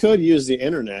mean, I could use the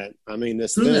internet. I mean,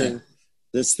 this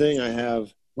thing I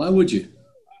have. Why would you?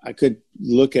 I could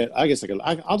look at. I guess I could.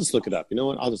 I'll just look it up. You know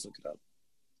what? I'll just look it up.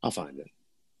 I'll find it.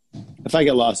 If I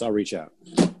get lost, I'll reach out.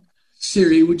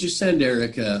 Siri, would you send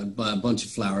Eric a bunch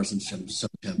of flowers and some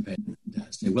champagne?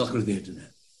 Say, welcome to the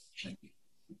internet. Thank you.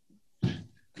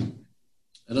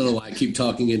 I don't know why I keep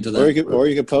talking into that. Or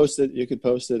you could post it. You could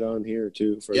post it on here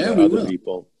too for the other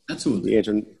people. Absolutely.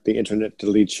 The internet to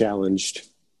lead challenged.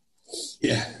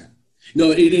 Yeah.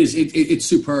 No, it is. It's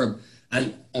superb.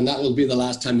 And that will be the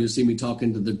last time you'll see me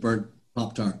talking to the burnt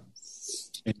Pop-Tart.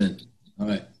 Amen. All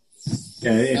right.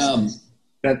 Yeah.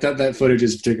 That footage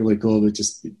is particularly cool. But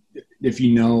just if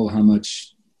you know how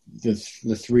much the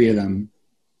 3 of them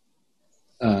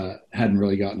hadn't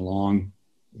really gotten along,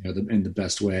 in the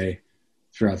best way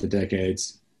throughout the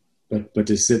decades, but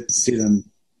to see them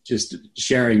just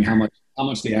sharing how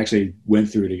much they actually went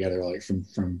through together, like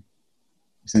from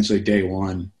essentially day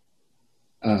one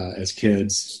as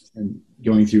kids, and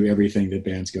going through everything that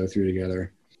bands go through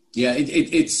together. Yeah,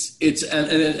 it's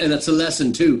and it's a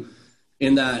lesson too,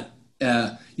 in that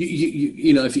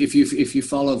you know, if you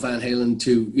follow Van Halen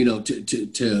to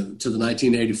the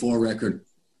 1984 record,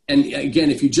 and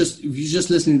again, if you just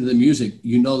listening to the music,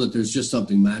 you know that there's just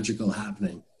something magical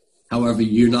happening. However,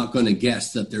 you're not going to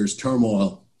guess that there's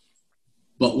turmoil.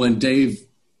 But when Dave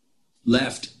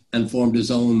left and formed his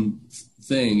own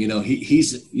thing, you know,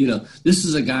 he's this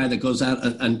is a guy that goes out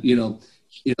and he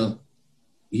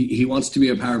wants to be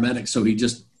a paramedic, so he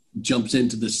just jumps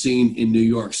into the scene in New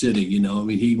York City. You know, I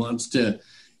mean, he wants to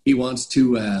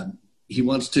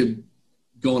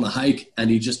go on a hike, and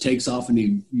he just takes off, and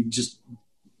he just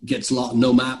gets lost,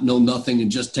 no map, no nothing, and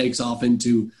just takes off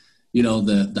into, you know,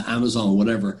 the Amazon,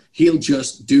 whatever. He'll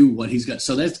just do what he's got.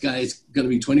 So this guy is going to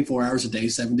be 24 hours a day,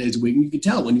 7 days a week, and you can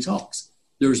tell when he talks.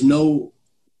 There's no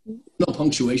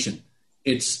punctuation.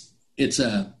 It's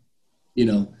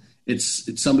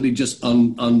somebody just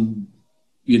undoing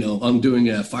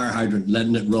a fire hydrant,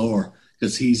 letting it roar,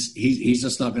 because he's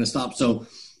just not going to stop. So,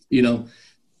 you know,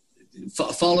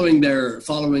 following their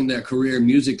career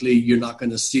musically, you're not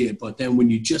going to see it. But then when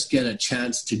you just get a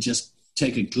chance to just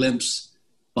take a glimpse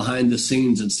behind the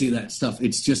scenes and see that stuff,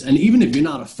 it's just, and even if you're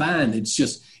not a fan, it's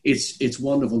just, it's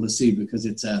wonderful to see, because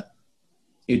it's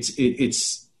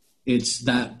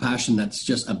that passion that's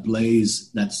just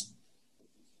ablaze. That's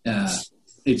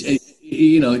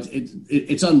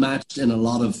it's unmatched in a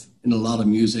lot of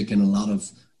music and a lot of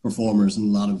performers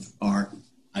and a lot of art,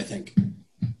 I think.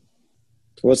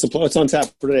 What's on tap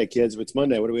for today, kids? It's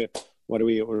Monday. We're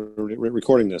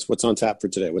recording this. What's on tap for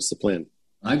today? What's the plan?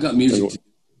 I've got music.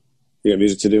 You got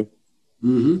music to do?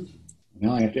 Mm-hmm.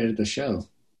 No, I have to edit the show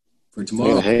for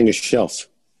tomorrow. I'm gonna hang a shelf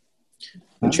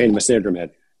and change my snare drum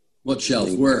head. What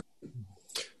shelf? Where?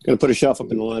 Gonna put a shelf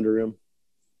up in the laundry room.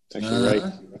 It's actually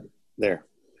right there.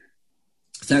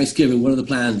 Thanksgiving. What are the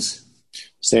plans?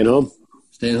 Staying home.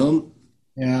 Staying home.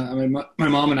 Yeah, I mean, my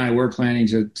mom and I were planning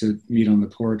to meet on the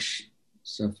porch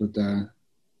stuff, but I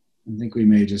think we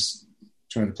may just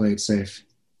try to play it safe,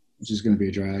 which is going to be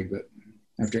a drag. But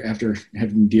after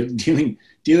having dealing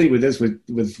with this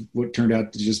with what turned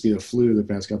out to just be the flu the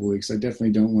past couple of weeks, I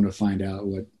definitely don't want to find out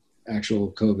what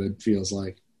actual COVID feels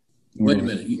like. Wait a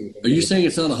minute, are you saying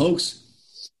it's not a hoax?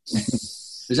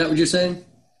 Is that what you're saying?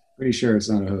 Pretty sure it's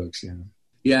not a hoax. Yeah.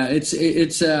 Yeah, there's a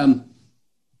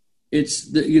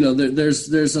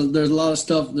lot of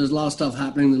stuff. There's a lot of stuff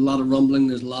happening. There's a lot of rumbling.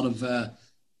 There's a lot of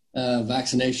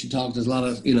vaccination talk. There's a lot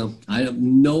of, I have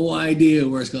no idea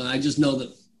where it's going. I just know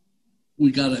that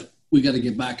we gotta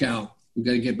get back out. We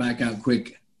gotta get back out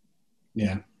quick.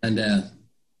 Yeah. And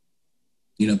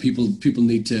people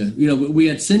need to. We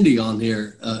had Cindy on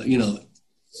here.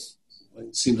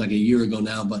 It seems like a year ago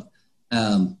now, but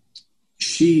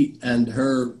she and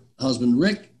her husband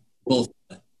Rick both,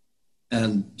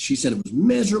 and she said it was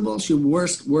miserable. She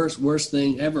worst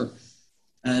thing ever,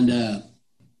 and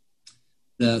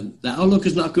the outlook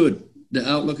is not good. The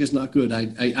outlook is not good.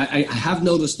 I have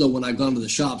noticed though, when I've gone to the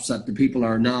shops, that the people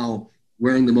are now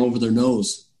wearing them over their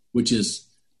nose, which is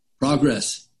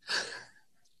progress.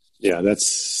 Yeah, that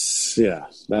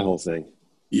whole thing.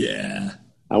 Yeah.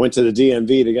 I went to the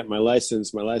DMV to get my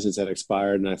license. My license had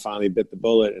expired, and I finally bit the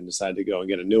bullet and decided to go and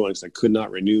get a new one because I could not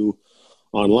renew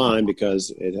online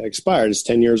because it had expired. It's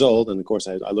 10 years old, and of course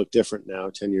I look different now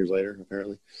 10 years later,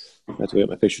 apparently. I have to get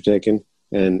my picture taken.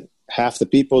 And half the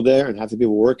people there and half the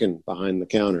people working behind the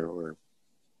counter were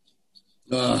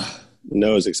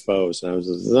nose exposed. And I was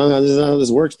just, this is how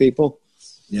this works, people.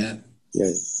 Yeah. Yeah.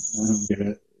 I don't get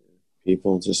it.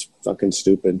 People just fucking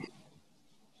stupid.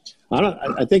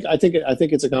 I think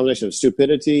it's a combination of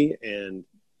stupidity and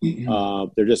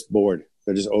they're just bored.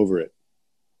 They're just over it.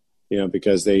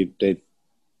 Because they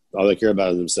all they care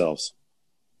about is themselves.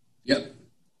 Yep.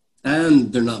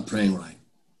 And they're not praying right.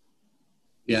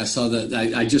 Yeah, I saw that.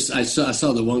 I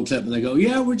saw the one clip, and they go,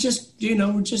 "Yeah, we're just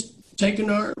taking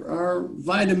our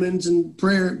vitamins and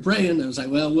praying." I was like,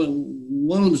 well,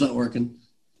 one of them's not working.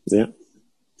 Yeah,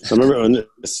 I remember when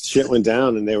this shit went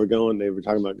down, and they were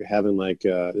talking about having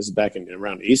this is back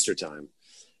around Easter time,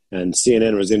 and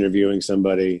CNN was interviewing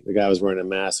somebody. The guy was wearing a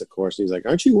mask, of course, and he's like,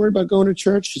 "Aren't you worried about going to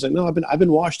church?" She's like, "No, I've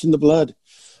been washed in the blood.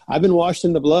 I've been washed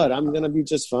in the blood. I'm gonna be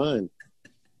just fine."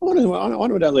 I wonder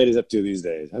what that lady's up to these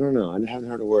days. I don't know. I haven't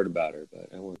heard a word about her,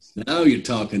 but now you're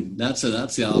talking. That's the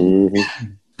album.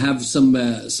 Mm-hmm. I have some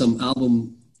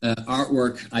album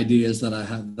artwork ideas that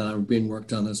are being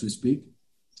worked on as we speak.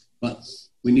 But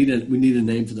we need a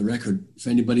name for the record. If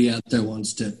anybody out there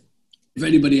wants to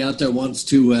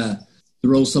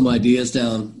throw some ideas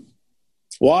down.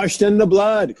 Washed in the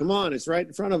blood. Come on, it's right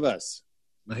in front of us.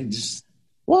 I just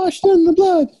washed in the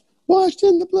blood. Washed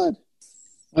in the blood.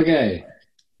 Okay.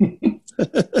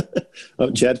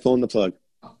 Oh, Chad pulling the plug.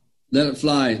 Let it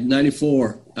fly.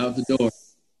 94 out the door.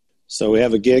 So we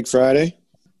have a gig Friday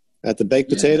at the Baked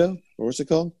Potato, or what's it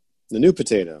called? The New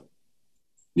Potato.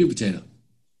 New Potato.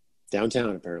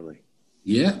 Downtown, apparently.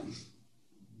 Yeah.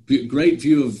 Great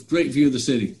view of the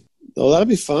city. Oh, that'll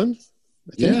be fun.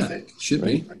 Yeah, should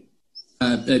be.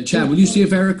 Chad, will you see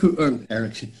if Eric? Will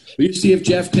you see if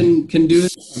Jeff can do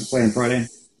it? I'm playing Friday.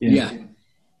 Yeah.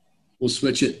 We'll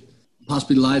switch it.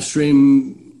 Possibly live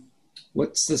stream.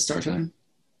 What's the start time?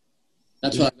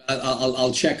 That's what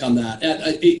I'll check on that.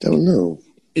 Don't know.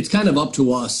 It's kind of up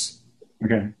to us.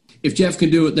 Okay. If Jeff can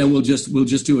do it, then we'll just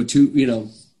do a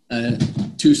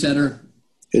two-setter.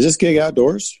 Is this gig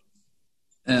outdoors?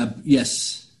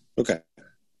 Yes. Okay.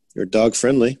 You're dog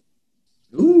friendly.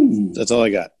 Ooh. That's all I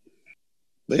got.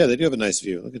 But yeah, they do have a nice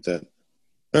view. Look at that.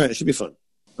 All right, it should be fun.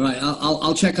 All right,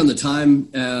 I'll check on the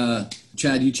time.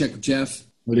 Chad, you check with Jeff.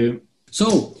 We do.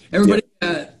 So everybody,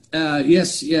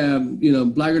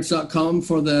 blaggards.com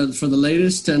for the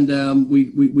latest, and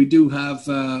we do have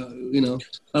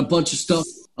a bunch of stuff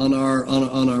on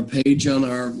our page.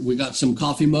 We got some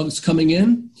coffee mugs coming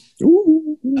in.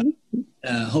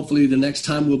 Hopefully, the next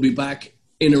time we'll be back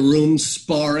in a room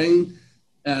sparring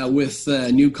with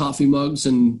new coffee mugs,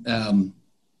 and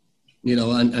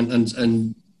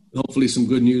and hopefully some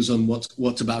good news on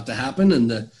what's about to happen in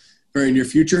the very near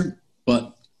future.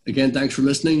 But again, thanks for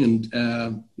listening, and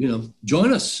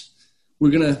join us.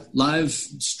 We're gonna live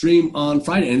stream on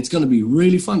Friday, and it's gonna be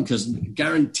really fun because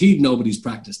guaranteed nobody's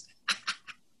practiced.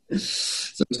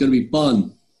 So it's gonna be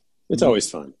fun. It's always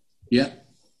fun. Yeah,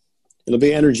 it'll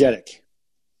be energetic.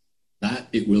 That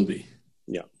it will be.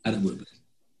 Yeah, that it will be.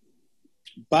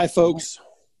 Bye, folks.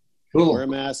 Cool. Wear a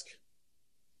mask.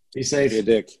 Be safe. Be a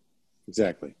dick.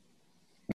 Exactly.